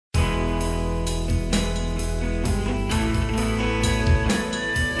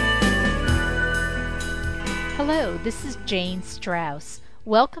Hello, this is Jane Strauss.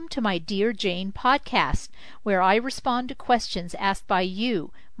 Welcome to my Dear Jane podcast, where I respond to questions asked by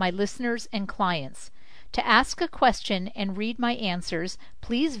you, my listeners and clients. To ask a question and read my answers,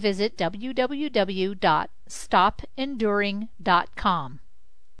 please visit www.stopenduring.com.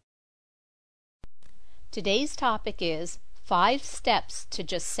 Today's topic is 5 steps to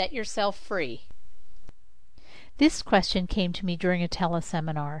just set yourself free. This question came to me during a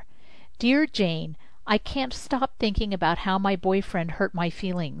teleseminar. Dear Jane, I can't stop thinking about how my boyfriend hurt my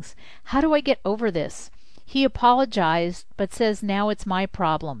feelings. How do I get over this? He apologized, but says now it's my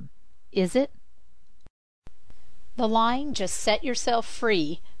problem. Is it? The line, "Just set yourself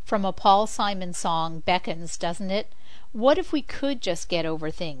free," from a Paul Simon song beckons, doesn't it? What if we could just get over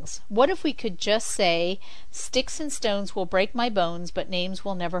things? What if we could just say, "Sticks and stones will break my bones, but names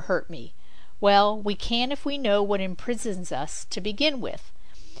will never hurt me"? Well, we can if we know what imprisons us to begin with.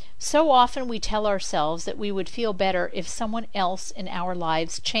 So often we tell ourselves that we would feel better if someone else in our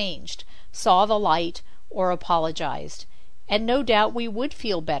lives changed, saw the light, or apologized. And no doubt we would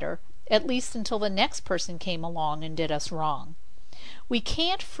feel better, at least until the next person came along and did us wrong. We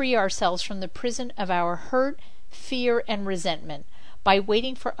can't free ourselves from the prison of our hurt, fear, and resentment by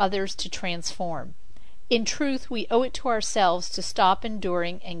waiting for others to transform. In truth, we owe it to ourselves to stop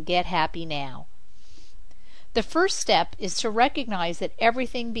enduring and get happy now. The first step is to recognize that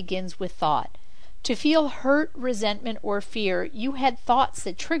everything begins with thought. To feel hurt, resentment, or fear, you had thoughts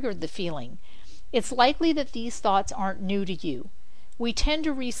that triggered the feeling. It's likely that these thoughts aren't new to you. We tend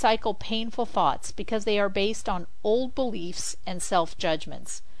to recycle painful thoughts because they are based on old beliefs and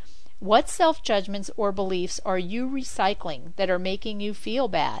self-judgments. What self-judgments or beliefs are you recycling that are making you feel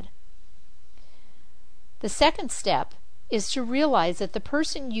bad? The second step is to realize that the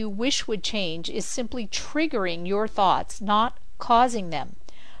person you wish would change is simply triggering your thoughts, not causing them.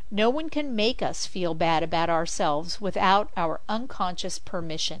 No one can make us feel bad about ourselves without our unconscious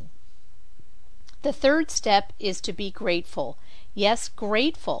permission. The third step is to be grateful. Yes,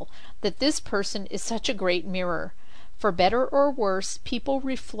 grateful that this person is such a great mirror. For better or worse, people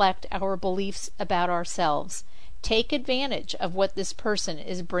reflect our beliefs about ourselves. Take advantage of what this person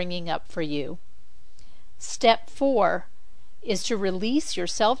is bringing up for you. Step 4 is to release your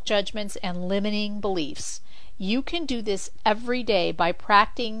self-judgments and limiting beliefs. You can do this every day by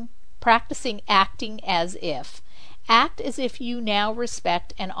practicing acting as if. Act as if you now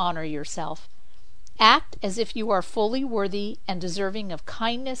respect and honor yourself. Act as if you are fully worthy and deserving of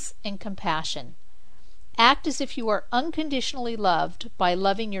kindness and compassion. Act as if you are unconditionally loved by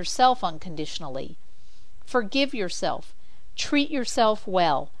loving yourself unconditionally. Forgive yourself. Treat yourself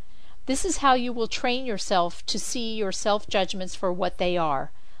well. This is how you will train yourself to see your self-judgments for what they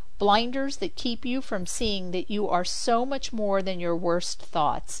are, blinders that keep you from seeing that you are so much more than your worst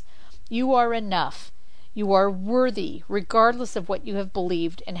thoughts. You are enough. You are worthy, regardless of what you have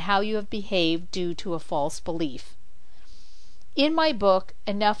believed and how you have behaved due to a false belief. In my book,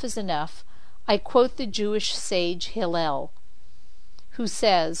 Enough is Enough, I quote the Jewish sage Hillel, who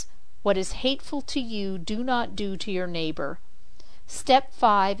says, "What is hateful to you, do not do to your neighbor." Step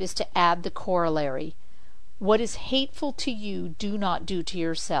 5 is to add the corollary. What is hateful to you, do not do to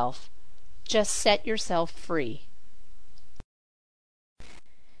yourself. Just set yourself free.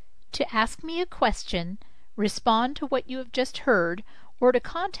 To ask me a question, respond to what you have just heard, or to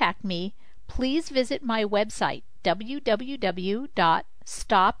contact me, please visit my website,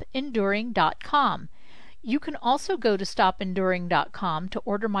 www.stopenduring.com. You can also go to stopenduring.com to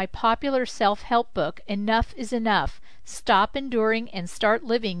order my popular self-help book, Enough is Enough, Stop Enduring and Start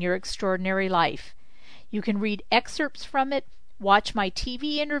Living Your Extraordinary Life. You can read excerpts from it, watch my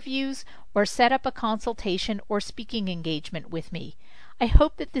TV interviews, or set up a consultation or speaking engagement with me. I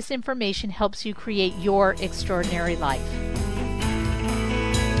hope that this information helps you create your extraordinary life.